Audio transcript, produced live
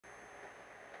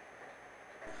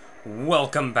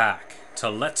Welcome back to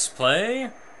Let's Play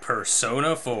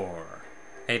Persona 4.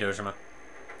 Hey Dojima.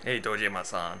 Hey,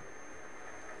 Dojima-san.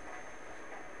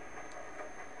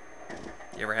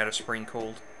 You ever had a spring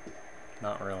cold?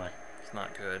 Not really. It's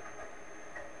not good.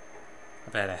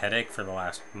 I've had a headache for the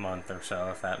last month or so,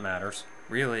 if that matters.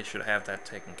 Really should have that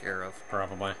taken care of.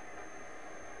 Probably.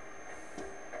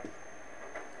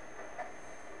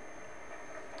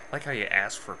 I like how you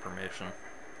ask for permission.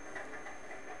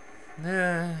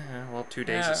 Well, 2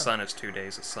 days Yeah. of sun is 2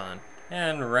 days of sun.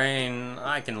 And rain,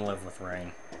 I can live with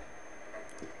rain.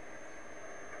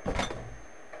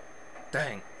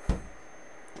 Dang.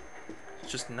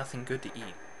 It's just nothing good to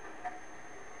eat.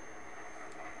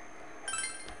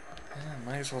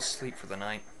 Might as well sleep for the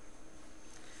night.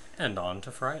 And on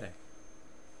to Friday.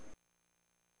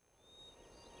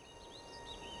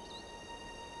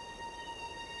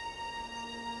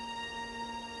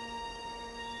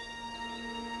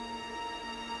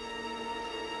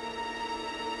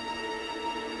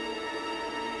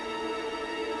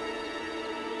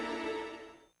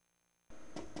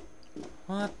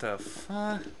 What the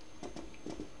fuck?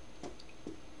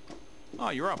 Oh,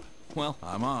 you're up. Well,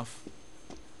 I'm off.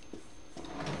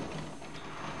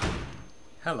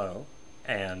 Hello,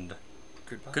 and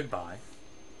Goodbye. goodbye.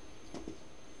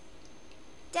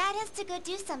 Dad has to go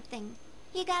do something.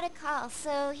 He got a call,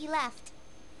 so he left.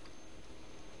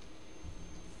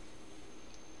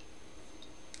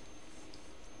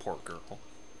 Poor girl.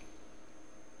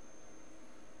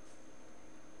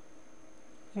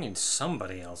 I need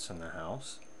somebody else in the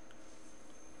house.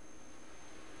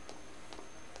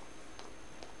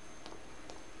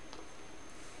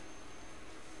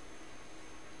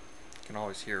 You can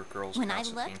always hear girls When I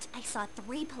gossiping. looked, I saw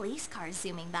 3 police cars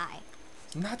zooming by.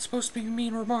 Not supposed to be a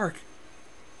mean remark.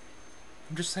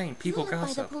 I'm just saying, people You live by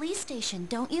gossip. the police station,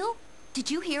 don't you? Did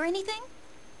you hear anything?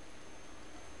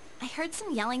 I heard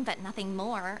some yelling, but nothing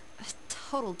more. A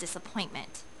total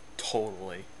disappointment.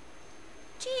 Totally.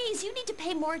 Jeez, you need to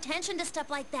pay more attention to stuff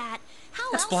like that.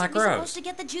 How That's else Black are we Rose. supposed to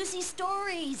get the juicy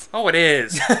stories? Oh, it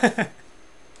is.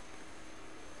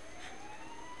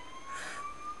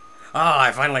 Ah,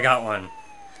 I finally got one.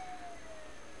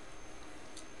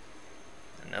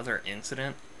 Another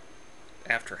incident?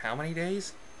 After how many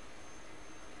days?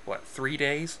 What, 3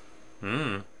 days?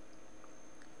 Hmm.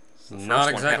 The first Not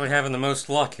one exactly happened- having the most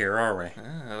luck here, are we? It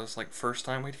was like the first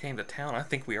time we came to town. I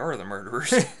think we are the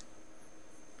murderers.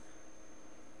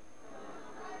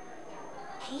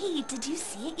 Hey, did you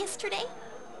see it yesterday?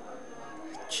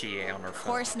 Chie on her Of phone.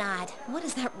 course not. What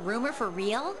is that, rumor for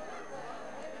real?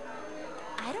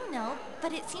 I don't know,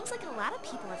 but it seems like a lot of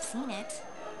people have seen it.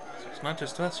 So it's not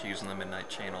just us using the Midnight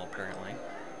Channel, apparently.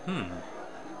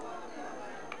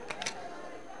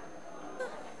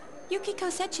 Yukiko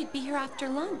said she'd be here after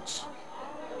lunch.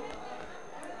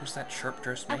 Who's that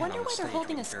sharp-dressed I man wonder on the why they're stage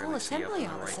holding we a can school barely see up assembly in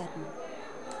the all of a right- sudden.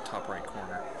 top right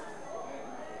corner?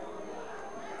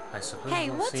 I suppose Hey,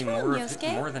 we'll what's see wrong, more,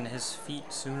 Yosuke? more than his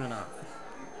feet soon enough.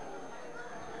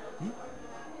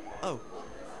 Oh,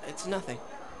 it's nothing.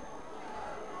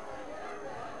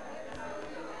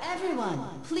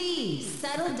 Everyone, please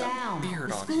settle down. beard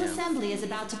The on school him. assembly is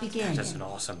about to begin. Just an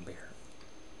awesome beard.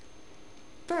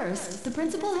 First, the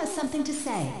principal has something to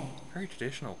say. Very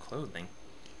traditional clothing.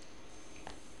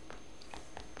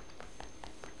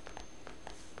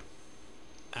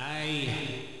 I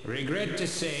regret to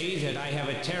say that I have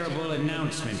a terrible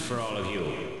announcement for all of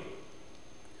you.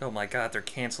 Oh my god, they're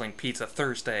canceling Pizza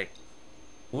Thursday.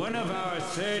 One of our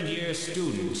third-year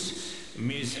students,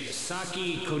 Ms.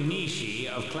 Saki Konishi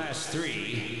of Class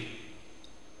 3,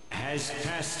 has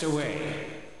passed away.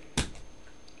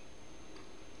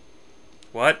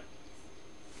 What?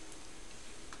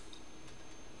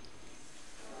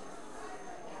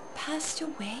 Passed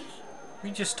away?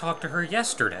 We just talked to her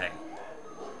yesterday.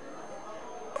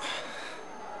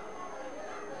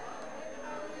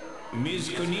 Ms.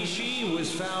 Konishi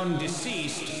was found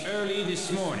deceased early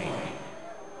this morning.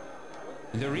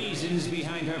 The reasons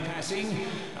behind her passing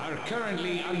are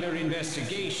currently under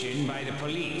investigation by the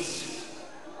police.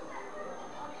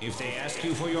 If they ask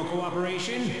you for your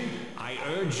cooperation, I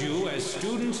urge you as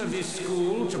students of this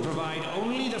school to provide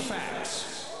only the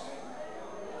facts.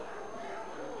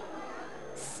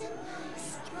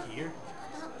 Here?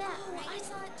 About that, right? I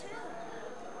saw it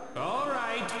too. All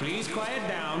right, please quiet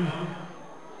down.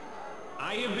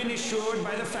 I have been assured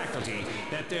by the faculty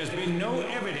that there's been no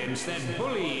evidence that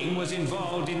bullying was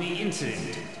involved in the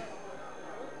incident.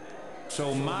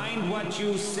 So mind what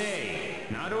you say,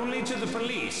 not only to the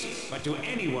police, but to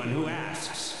anyone who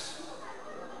asks.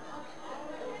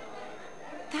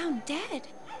 Found dead?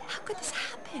 How could this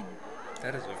happen?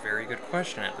 That is a very good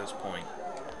question at this point.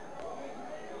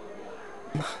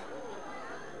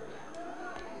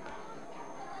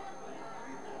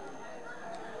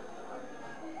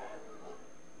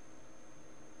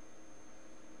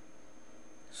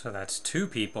 So that's 2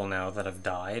 people now that have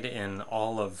died in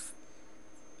all of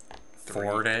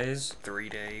 4 days. 3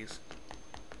 days.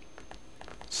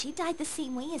 She died the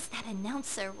same way as that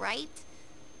announcer, right?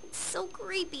 It's so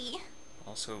creepy.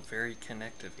 Also very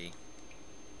connective-y.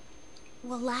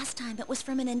 Well, last time it was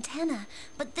from an antenna,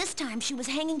 but this time she was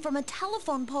hanging from a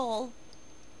telephone pole.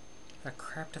 How the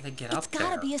crap do they get It's up there?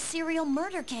 gotta be a serial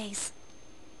murder case.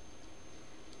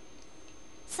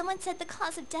 Someone said the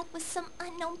cause of death was some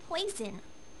unknown poison.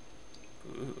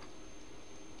 Ooh.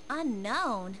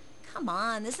 Unknown? Come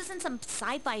on, this isn't some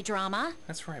sci-fi drama.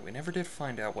 That's right, we never did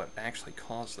find out what actually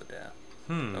caused the death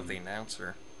of the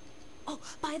announcer. Oh,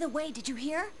 by the way, did you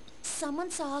hear? Someone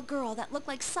saw a girl that looked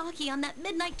like Saki on that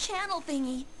midnight channel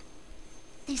thingy.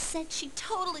 They said she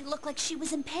totally looked like she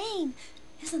was in pain.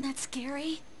 Isn't that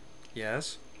scary?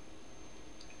 Yes?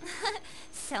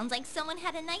 Sounds like someone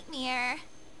had a nightmare.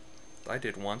 I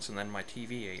did once and then my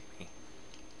TV ate me.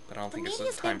 But I don't The think it's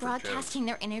media's time been for jokes. broadcasting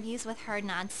their interviews with her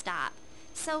nonstop.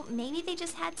 So maybe they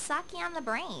just had Saki on the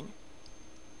brain.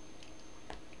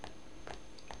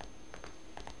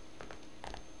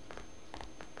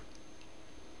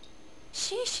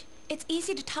 Sheesh. It's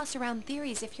easy to toss around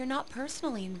theories if you're not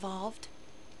personally involved.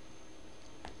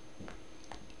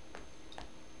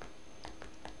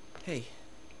 Hey,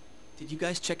 did you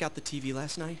guys check out the TV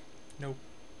last night? Nope.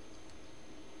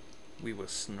 We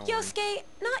was snoring. Yosuke,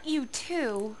 not you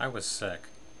too. I was sick.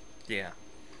 Yeah.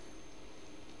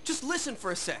 Just listen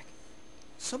for a sec.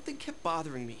 Something kept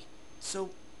bothering me, so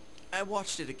I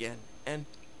watched it again, and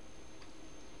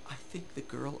I think the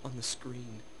girl on the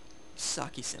screen,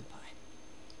 Saki-senpai.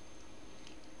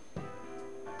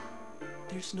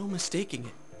 There's no mistaking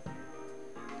it.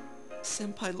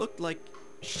 Senpai looked like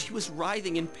she was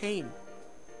writhing in pain.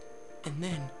 And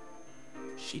then,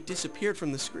 she disappeared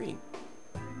from the screen.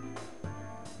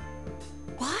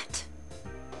 What?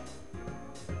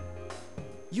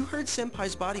 You heard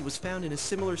Senpai's body was found in a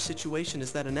similar situation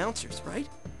as that announcer's, right?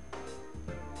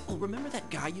 Well, remember that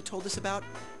guy you told us about?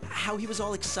 How he was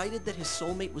all excited that his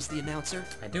soulmate was the announcer?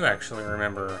 I do actually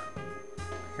remember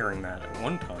hearing that at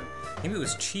one time. Maybe it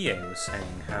was Chie was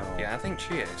saying how... Yeah, I think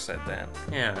Chie said that.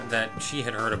 Yeah, that she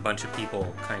had heard a bunch of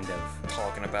people kind of...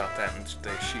 Talking about that, and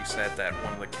she said that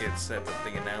one of the kids said that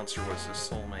the announcer was his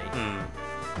soulmate.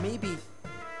 Maybe,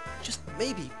 just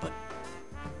maybe, but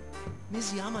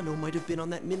Ms. Yamano might have been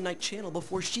on that midnight channel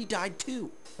before she died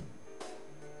too.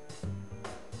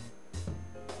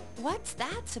 What's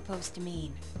that supposed to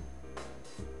mean?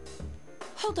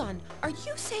 Hold on, are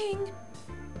you saying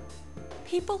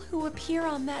people who appear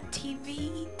on that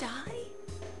TV die?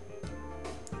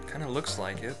 Kind of looks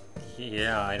like it.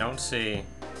 Yeah, I don't see...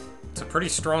 It's a pretty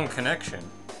strong connection.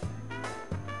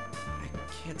 I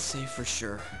can't say for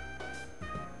sure.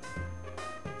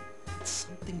 But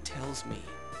something tells me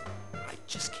I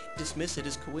just can't dismiss it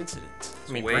as coincidence.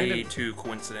 I mean, Way granted, too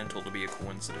coincidental to be a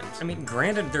coincidence. I mean,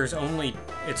 granted, it's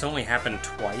only happened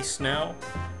twice now,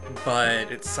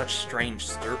 but It's such strange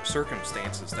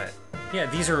circumstances that... yeah,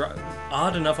 these are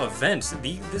odd enough events.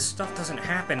 This stuff doesn't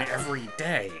happen every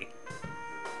day.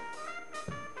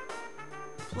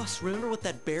 Plus, remember what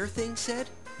that bear thing said?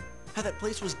 How that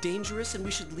place was dangerous and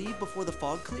we should leave before the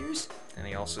fog clears? And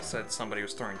he also said somebody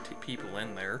was throwing people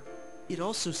in there. It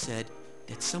also said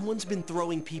that someone's been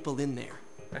throwing people in there.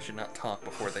 I should not talk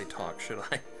before they talk, should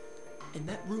I? In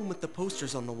that room with the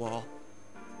posters on the wall,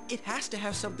 it has to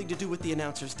have something to do with the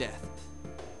announcer's death.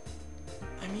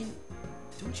 I mean,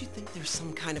 don't you think there's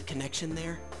some kind of connection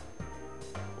there?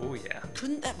 Oh yeah.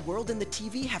 Couldn't that world in the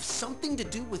TV have something to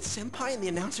do with Senpai and the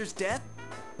announcer's death?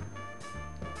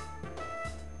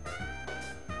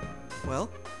 Well,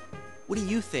 what do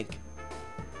you think?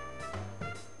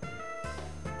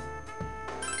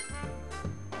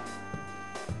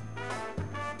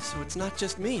 So it's not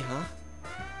just me, huh?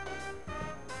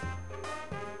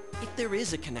 If there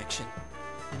is a connection,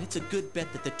 then it's a good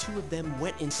bet that the two of them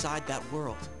went inside that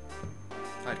world.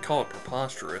 I'd call it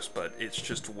preposterous, but it's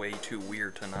just way too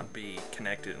weird to not be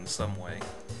connected in some way.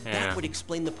 Yeah. That would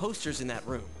explain the posters in that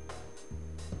room.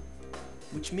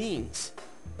 Which means,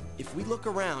 if we look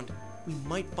around, we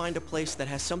might find a place that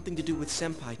has something to do with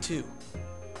Senpai too.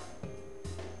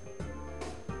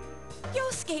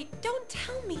 Yosuke, don't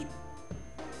tell me.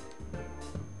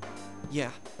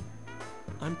 Yeah,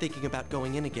 I'm thinking about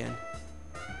going in again.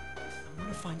 I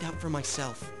want to find out for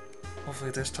myself.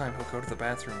 Hopefully this time he'll go to the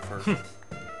bathroom first.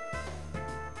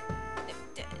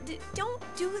 Don't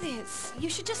do this. You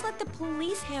should just let the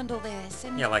police handle this.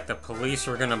 And Yeah, like the police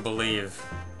are gonna believe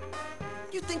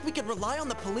You think we could rely on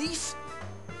the police?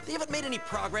 They haven't made any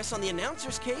progress on the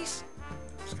announcer's case.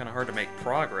 It's kind of hard to make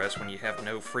progress when you have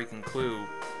no freaking clue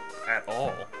at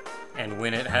all. And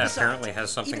when it Besides, apparently has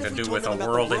something even to if we do told with them a about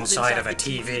the world world inside of a the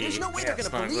TV, there's TV. no way Yeah, they're it's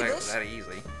gonna not believe exactly us. that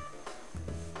easy.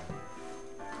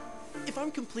 If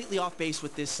I'm completely off base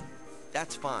with this,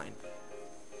 that's fine.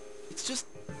 It's just...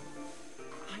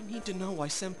 I need to know why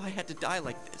Senpai had to die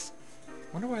like this.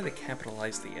 Wonder why they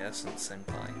capitalized the S in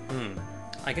Senpai.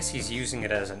 I guess he's using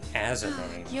it as a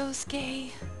name.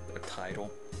 Yosuke. A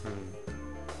title.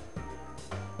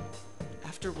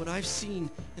 After what I've seen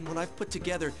and what I've put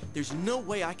together, there's no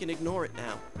way I can ignore it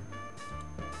now.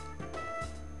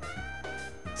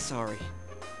 Sorry,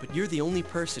 but you're the only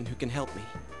person who can help me.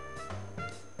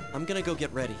 I'm gonna go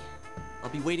get ready. I'll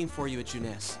be waiting for you at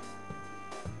Juness.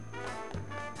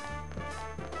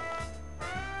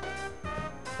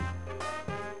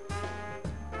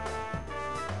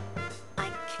 I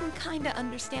can kinda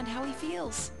understand how he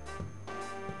feels.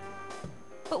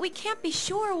 But we can't be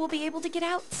sure we'll be able to get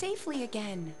out safely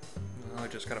again. Oh, I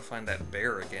just gotta find that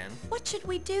bear again. What should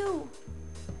we do?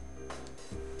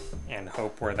 And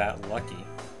hope we're that lucky.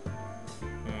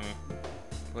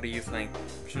 What do you think?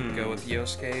 Should we go with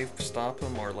Yosuke, stop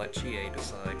him, or let Chie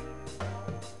decide?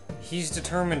 He's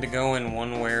determined to go in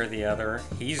one way or the other.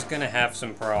 He's gonna have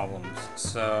some problems,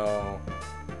 so...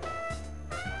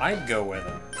 I'd go with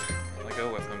him. I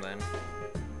go with him then.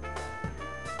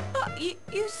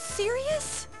 You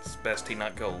serious? It's best he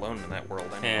not go alone in that world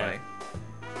anyway.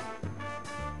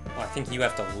 Well, I think you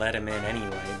have to let him in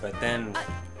anyway, but then...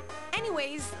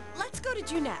 Anyways, let's go to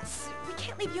Juness. We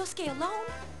can't leave Yosuke alone.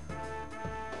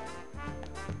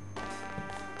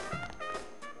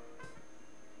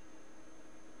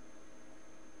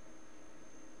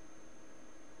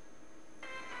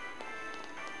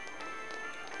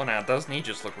 Well, now, doesn't he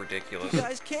just look ridiculous? You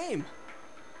guys came!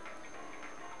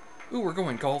 Ooh, we're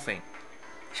going golfing.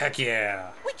 Heck yeah!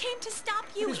 We came to stop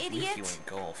you, What is with you idiot.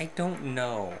 in golf? I don't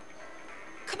know.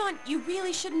 Come on, you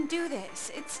really shouldn't do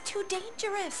this. It's too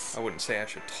dangerous. I wouldn't say I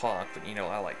should talk, but you know,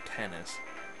 I like tennis.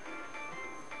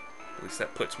 At least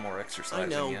that puts more exercise I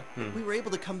know. in you. We were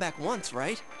able to come back once,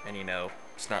 right? And you know,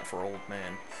 it's not for old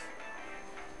men.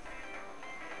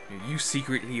 Are you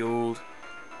secretly old?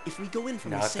 If we go in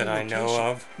from the Not same that I location, know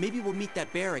of. maybe we'll meet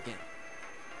that bear again.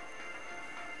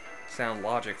 Sound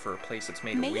logic for a place that's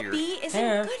made of Maybe weird. isn't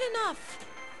Yeah. good enough.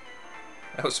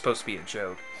 That was supposed to be a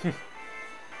joke.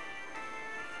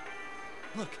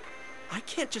 Look, I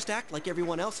can't just act like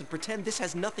everyone else and pretend this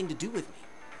has nothing to do with me.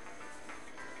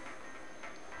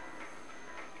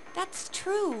 That's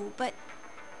true, but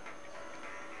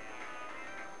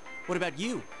What about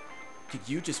you? Did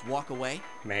you just walk away?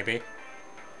 Maybe.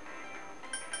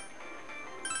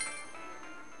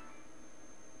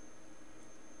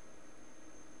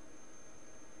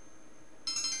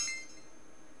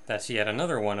 That's yet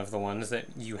another one of the ones that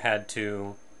you had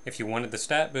to... If you wanted the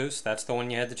stat boost, that's the one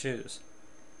you had to choose.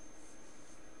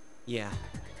 Yeah,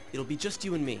 it'll be just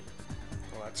you and me.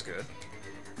 Well, that's good.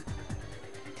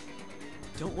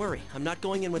 Don't worry, I'm not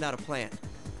going in without a plan.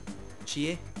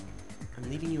 Chie, I'm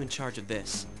leaving you in charge of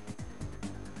this.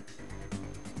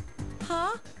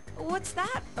 huh? What's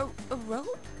that? A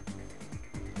rope?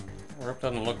 Rope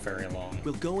doesn't look very long.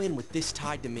 We'll go in with this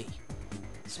tied to me.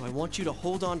 So I want you to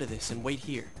hold on to this and wait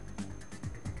here.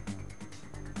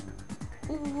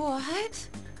 What?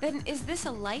 Then is this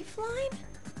a lifeline?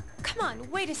 Come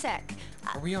on, wait a sec.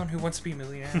 Are we on Who Wants to Be a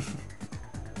Millionaire?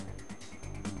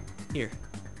 Here,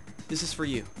 this is for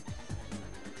you.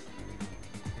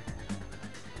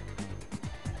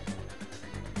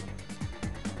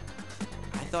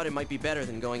 I thought it might be better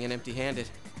than going in empty-handed.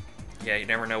 Yeah, you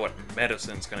never know what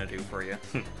medicine's gonna do for you.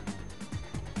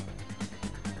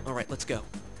 All right, let's go.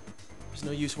 There's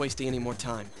no use wasting any more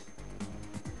time.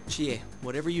 Chie,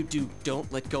 whatever you do,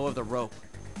 don't let go of the rope.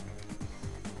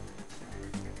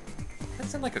 That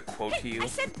sound like a quote to you. I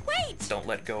said wait! Don't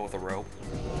let go of the rope.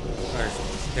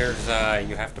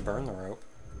 You have to burn the rope.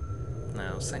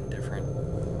 No, something different.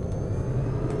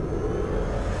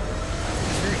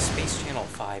 It's very Space Channel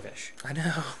 5-ish. I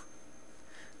know.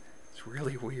 It's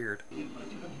really weird.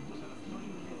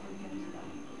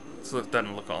 So it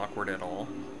doesn't look awkward at all.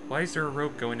 Why is there a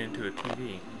rope going into a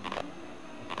TV?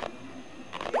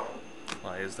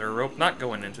 Why is there a rope not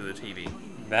going into the TV?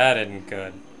 That isn't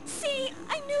good. See,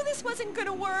 I knew this wasn't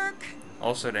gonna work.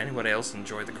 Also, did anybody else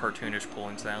enjoy the cartoonish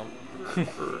pulling sound?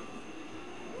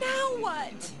 Now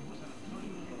what?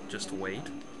 Just wait.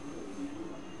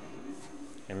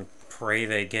 And pray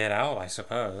they get out, I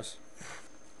suppose.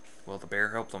 Well, the bear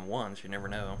helped them once, you never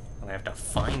know. Well, they have to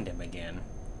find him again.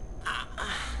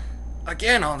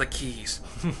 Again on the keys!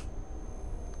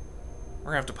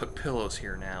 We're gonna have to put pillows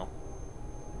here now.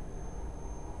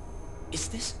 Is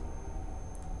this...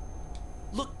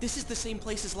 Look, this is the same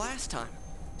place as last time.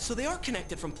 So they are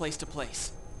connected from place to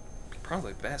place.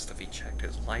 Probably best if he checked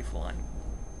his lifeline.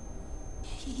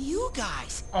 You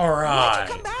guys! Alright. Why'd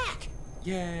you come back?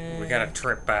 Yay! We got a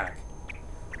trip back.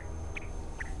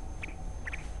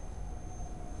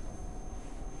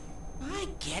 I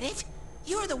get it.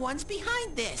 You're the ones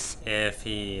behind this. If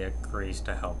he agrees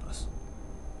to help us.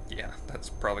 Yeah, that's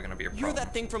probably gonna be a problem. You're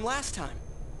that thing from last time.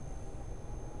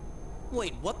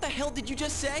 Wait, what the hell did you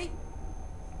just say?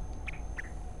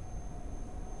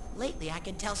 Lately, I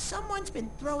can tell someone's been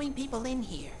throwing people in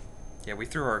here, Yeah, we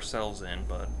threw ourselves in,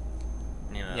 but,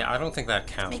 you know. Yeah, I don't think that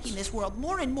counts. making this world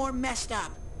more and more messed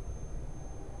up.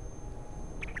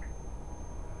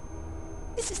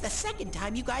 This is the second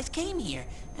time you guys came here,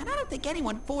 and I don't think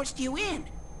anyone forced you in.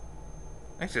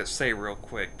 I have to say real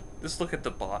quick, just look at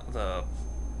the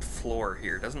floor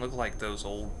here. Doesn't look like those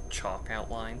old chalk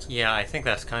outlines. Yeah, I think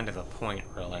that's kind of the point,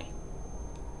 really.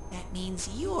 That means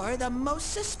you're the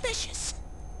most suspicious.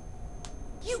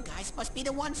 You guys must be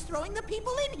the ones throwing the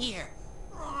people in here.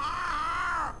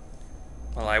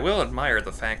 Well, I will admire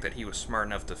the fact that he was smart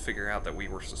enough to figure out that we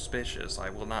were suspicious. I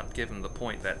will not give him the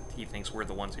point that he thinks we're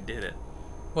the ones who did it.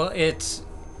 Well, it's...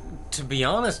 To be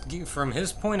honest, from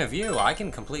his point of view, I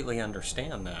can completely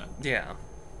understand that. Yeah.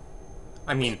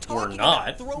 I mean, we're Talking not,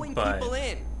 about throwing but... people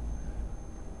in.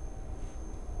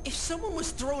 If someone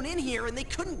was thrown in here and they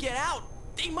couldn't get out,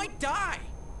 they might die.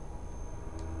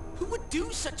 Who would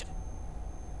do such a...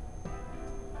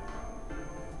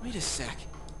 Wait a sec.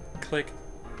 Click.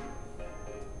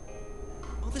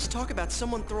 All this talk about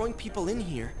someone throwing people in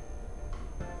here.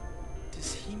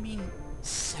 Does he mean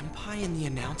Senpai and the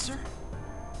announcer?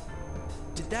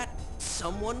 Did that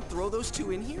someone throw those two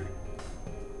in here?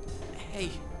 Hey,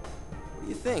 what do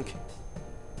you think?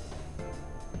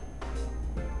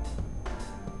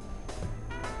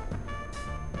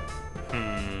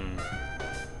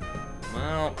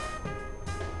 Well,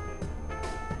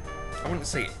 I wouldn't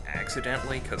say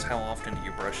accidentally, because how often do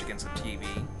you brush against the TV?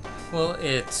 Well,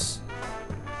 it's...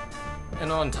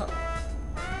 And on top...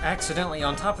 Accidentally,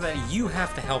 on top of that, you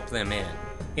have to help them in.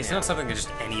 It's Yeah. not something that just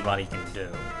anybody can do.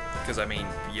 Because, I mean,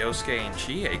 Yosuke and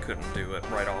Chie couldn't do it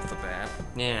right off the bat.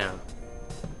 Yeah.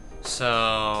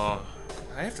 So...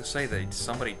 I have to say that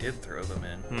somebody did throw them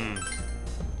in.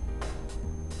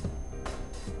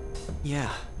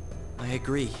 Yeah, I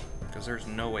agree. Because there's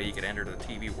no way you could enter the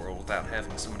TV world without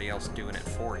having somebody else doing it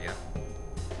for you.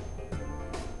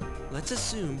 Let's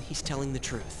assume he's telling the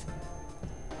truth.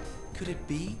 Could it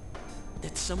be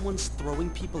that someone's throwing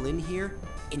people in here,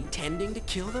 intending to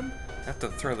kill them? I have to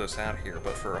throw this out here,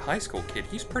 but for a high school kid,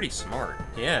 he's pretty smart.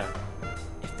 Yeah.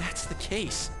 If that's the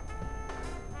case...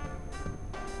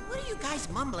 What are you guys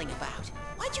mumbling about?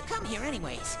 Why'd you come here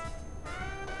anyways?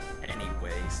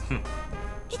 Anyways.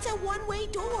 It's a one-way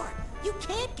door. You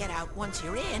can't get out once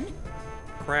you're in.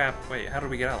 Crap, wait, how did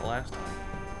we get out last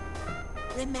time?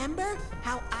 Remember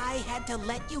how I had to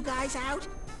let you guys out?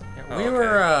 Oh, we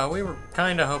okay. we were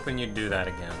kind of hoping you'd do that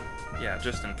again. Yeah,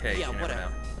 just in case, Yeah, you never whatever.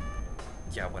 know.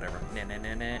 Yeah, whatever.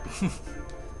 Nah.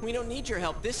 We don't need your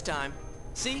help this time.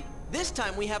 See? This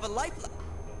time we have a lifeline.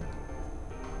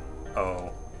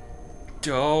 Oh.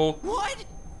 Doe. What?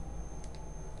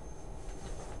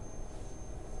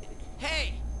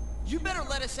 Hey! You better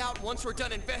let us out once we're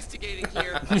done investigating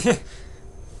here.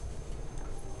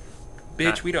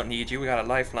 Bitch, we don't need you. We got a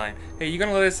lifeline. Hey, you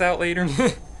gonna let us out later?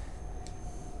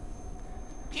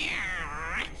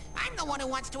 I'm the one who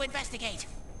wants to investigate.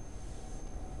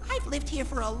 I've lived here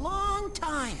for a long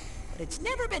time, but it's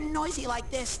never been noisy like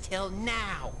this till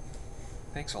now.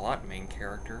 Thanks a lot, main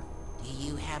character. Do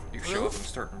you have You proof? show up and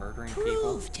start murdering people.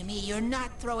 Prove to me you're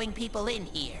not throwing people in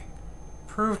here.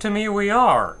 Prove to me we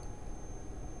are.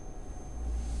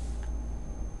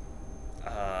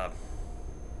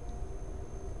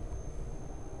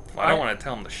 Well, I don't want to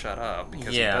tell him to shut up,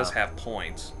 because Yeah. he does have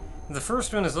points. The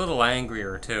first one is a little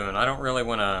angrier, too, and I don't really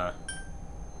want to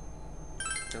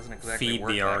Doesn't exactly feed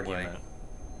work the that argument. way.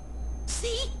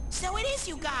 See? So it is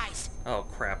you guys. Oh,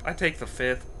 crap. I take the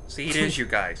fifth. See, it is you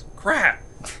guys. Crap!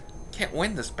 Can't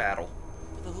win this battle.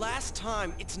 For the last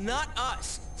time, it's not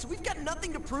us, so we've got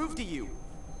nothing to prove to you.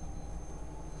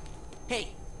 Hey,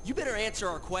 you better answer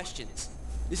our questions.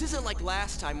 This isn't like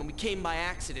last time when we came by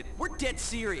accident. We're dead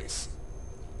serious.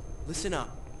 Listen up,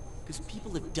 because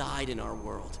people have died in our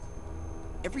world.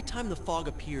 Every time the fog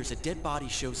appears, a dead body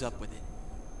shows up with it.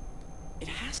 It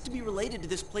has to be related to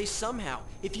this place somehow.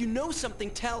 If you know something,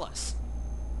 tell us.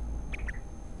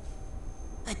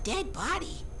 A dead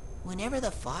body? Whenever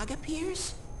the fog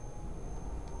appears?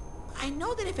 I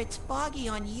know that if it's foggy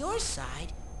on your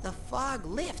side, the fog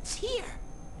lifts here.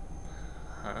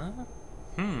 Huh?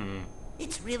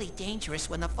 It's really dangerous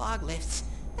when the fog lifts.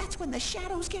 That's when the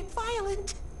shadows get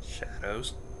violent.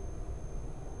 Shadows?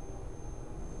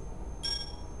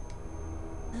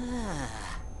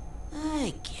 Ah,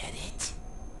 I get it.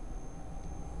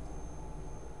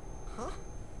 Huh?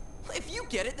 If you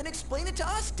get it, then explain it to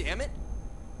us, damn it!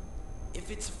 If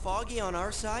it's foggy on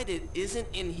our side, it isn't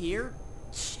in here?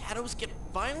 Shadows get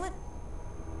violent?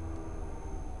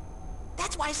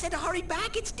 That's why I said to hurry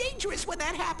back. It's dangerous when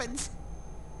that happens.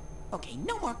 Okay,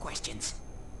 no more questions.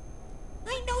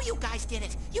 I know you guys did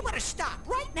it. You better stop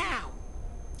right now.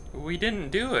 We didn't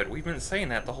do it. We've been saying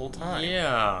that the whole time.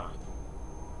 Yeah.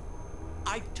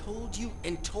 I've told you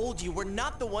and told you we're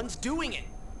not the ones doing it.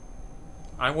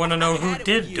 I want to know I've who had it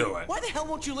did with you. do it. Why the hell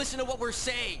won't you listen to what we're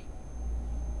saying?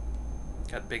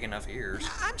 Got big enough ears.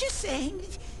 I'm just saying,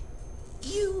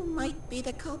 you might be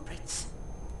the culprits.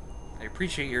 I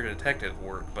appreciate your detective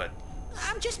work, but...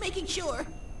 I'm just making sure.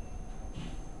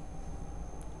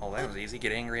 Oh, that was easy.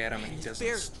 Get angry at him and he This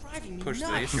bear's doesn't driving me push the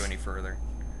nuts. issue any further.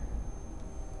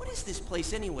 What is this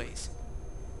place anyways?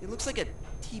 It looks like a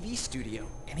TV studio.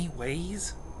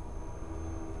 Anyways?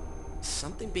 Is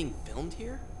something being filmed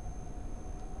here?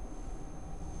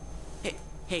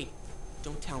 Hey,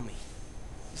 don't tell me.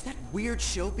 Is that weird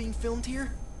show being filmed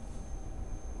here?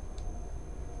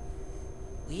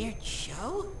 Weird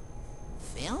show?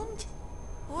 Filmed?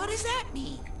 What does that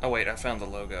mean? Oh wait, I found the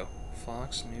logo.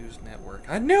 Fox News Network.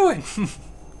 I knew it!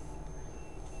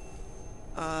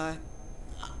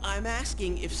 I'm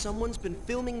asking if someone's been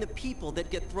filming the people that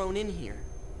get thrown in here.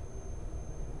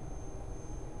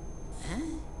 Huh?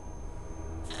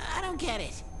 I don't get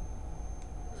it.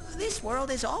 This world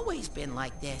has always been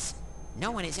like this.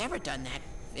 No one has ever done that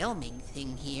filming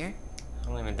thing here. I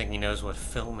don't even think he knows what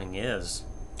filming is.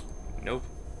 Nope.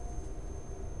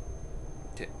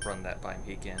 Didn't run that by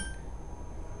me again.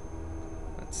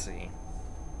 Let's see.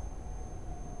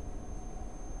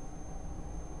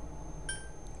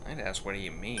 I'd ask, what do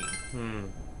you mean?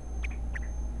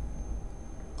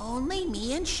 Only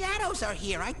me and Shadows are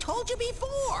here. I told you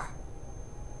before.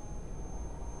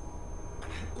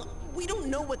 We don't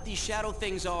know what these shadow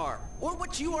things are, or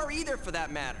what you are either for that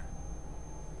matter.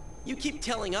 You keep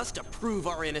telling us to prove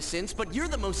our innocence, but you're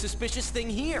the most suspicious thing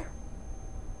here.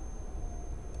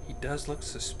 He does look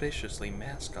suspiciously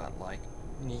mascot-like.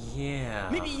 Yeah.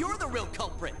 Maybe you're the real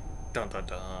culprit. Dun dun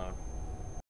dun.